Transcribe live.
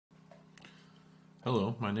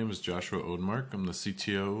Hello, my name is Joshua Odmark. I'm the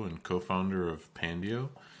CTO and co-founder of Pandio.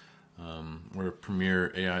 We're a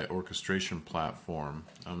premier AI orchestration platform.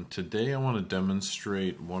 Today I want to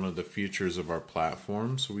demonstrate one of the features of our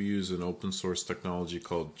platform. So we use an open source technology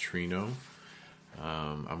called Trino.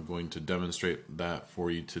 I'm going to demonstrate that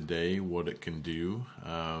for you today, what it can do.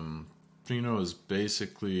 Trino is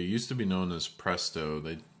basically, it used to be known as Presto.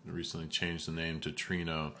 They recently changed the name to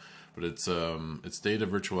Trino, but it's data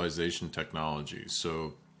virtualization technology.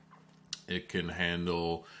 So it can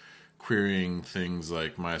handle querying things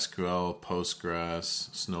like MySQL,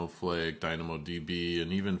 Postgres, Snowflake, DynamoDB,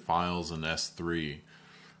 and even files in S3.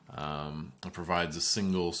 It provides a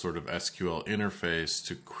single sort of SQL interface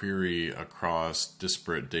to query across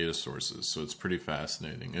disparate data sources. So it's pretty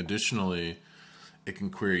fascinating. Additionally, it can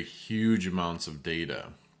query huge amounts of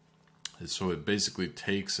data. So it basically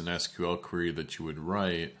takes an SQL query that you would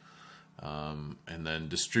write and then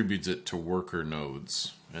distributes it to worker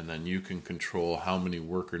nodes. And then you can control how many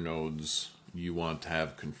worker nodes you want to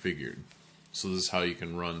have configured. So this is how you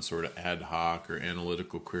can run sort of ad hoc or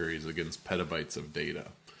analytical queries against petabytes of data.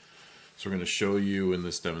 So we're going to show you in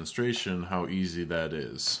this demonstration how easy that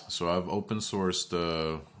is. So I've open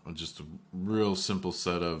sourced just a real simple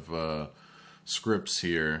set of scripts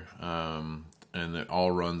here, and it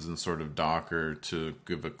all runs in sort of Docker to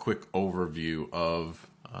give a quick overview of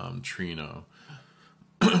Trino.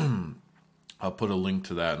 I'll put a link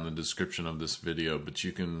to that in the description of this video, but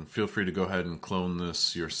you can feel free to go ahead and clone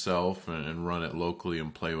this yourself and run it locally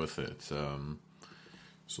and play with it.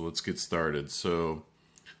 So let's get started. So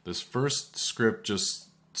this first script just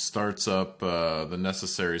starts up the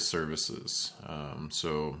necessary services.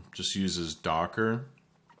 So just uses Docker,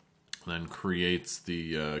 then creates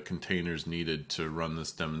the containers needed to run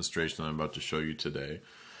this demonstration I'm about to show you today.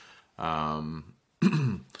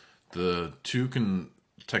 The two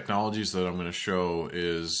technologies that I'm going to show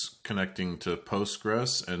is connecting to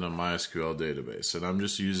Postgres and a MySQL database. And I'm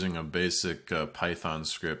just using a basic Python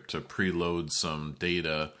script to preload some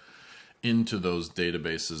data into those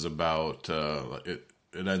databases about, it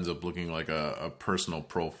ends up looking like a personal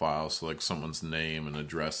profile, so like someone's name and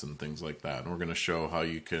address and things like that. And we're going to show how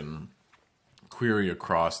you can query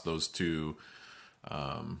across those two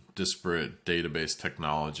disparate database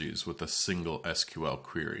technologies with a single SQL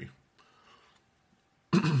query.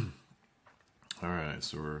 Alright,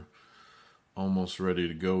 so we're almost ready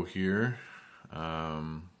to go here.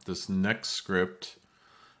 This next script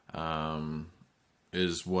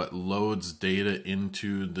is what loads data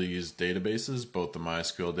into these databases, both the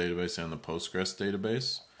MySQL database and the Postgres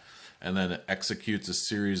database. And then it executes a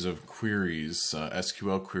series of queries,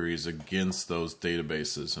 SQL queries against those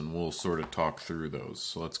databases, and we'll sort of talk through those.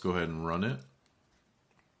 So let's go ahead and run it.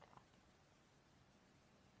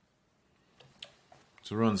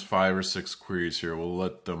 So it runs 5 or 6 queries here. We'll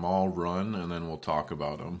let them all run and then we'll talk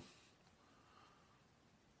about them.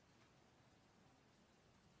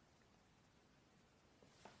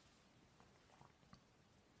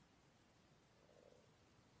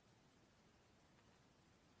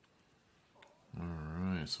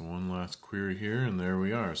 Alright, so one last query here and there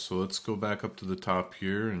we are. So let's go back up to the top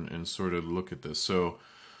here and sort of look at this. So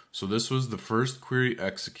this was the first query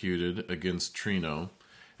executed against Trino.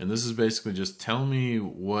 And this is basically just tell me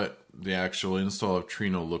what the actual install of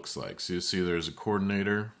Trino looks like. So you see there's a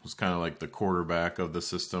coordinator, it's kind of like the quarterback of the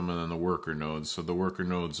system, and then the worker nodes. So the worker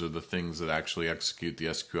nodes are the things that actually execute the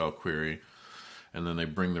SQL query, and then they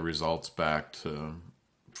bring the results back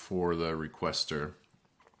for the requester.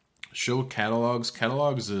 Show catalogs.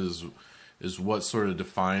 Catalogs is what's sort of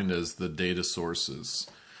defined as the data sources.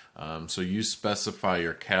 So you specify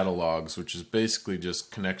your catalogs, which is basically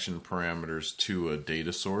just connection parameters to a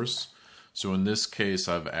data source. So in this case,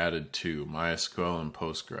 I've added 2, MySQL and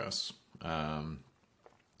Postgres. Now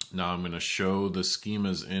I'm going to show the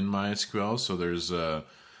schemas in MySQL. So there's a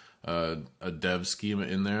dev schema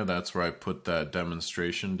in there. That's where I put that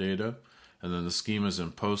demonstration data. And then the schemas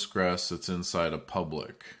in Postgres, it's inside a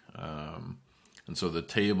public. And so the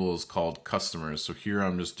table is called customers. So here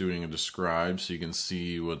I'm just doing a describe so you can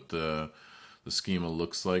see what the schema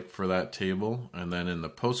looks like for that table. And then in the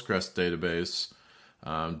Postgres database,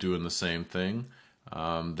 doing the same thing.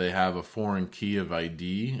 They have a foreign key of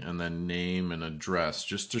ID and then name and address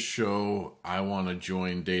just to show I want to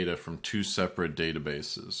join data from 2 separate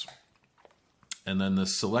databases. And then the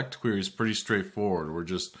select query is pretty straightforward. We're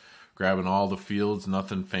just grabbing all the fields,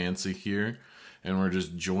 nothing fancy here. And we're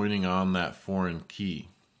just joining on that foreign key.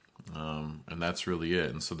 And that's really it.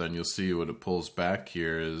 And so then you'll see what it pulls back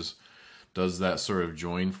here is, does that sort of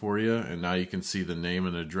join for you? And now you can see the name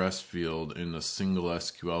and address field in a single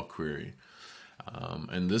SQL query.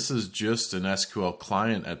 And this is just an SQL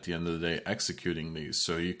client at the end of the day executing these.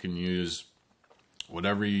 So you can use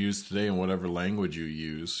whatever you use today and whatever language you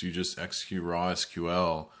use. You just execute raw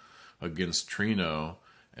SQL against Trino,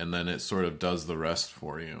 and then it sort of does the rest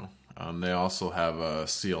for you. They also have a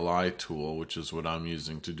CLI tool, which is what I'm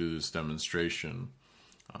using to do this demonstration.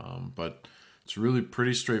 But it's really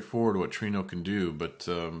pretty straightforward what Trino can do, but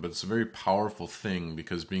it's a very powerful thing,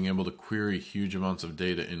 because being able to query huge amounts of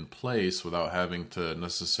data in place without having to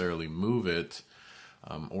necessarily move it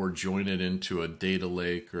or join it into a data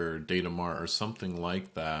lake or data mart or something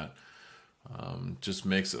like that just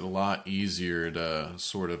makes it a lot easier to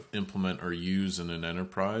sort of implement or use in an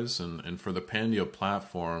enterprise. And for the Pandio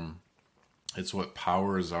platform, it's what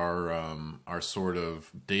powers our sort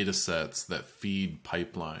of data sets that feed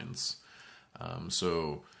pipelines.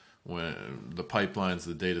 So when the pipelines,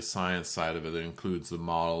 the data science side of it, includes the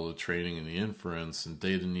model, the training, and the inference, and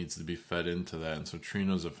data needs to be fed into that. And so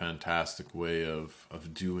Trino is a fantastic way of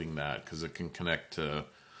doing that, because it can connect to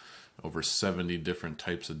over 70 different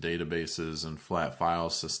types of databases and flat file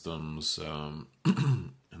systems and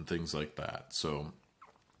things like that. So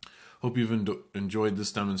hope you've enjoyed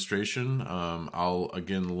this demonstration. I'll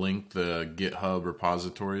again link the GitHub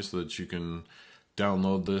repository so that you can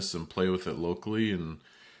download this and play with it locally and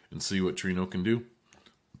see what Trino can do.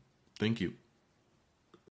 Thank you.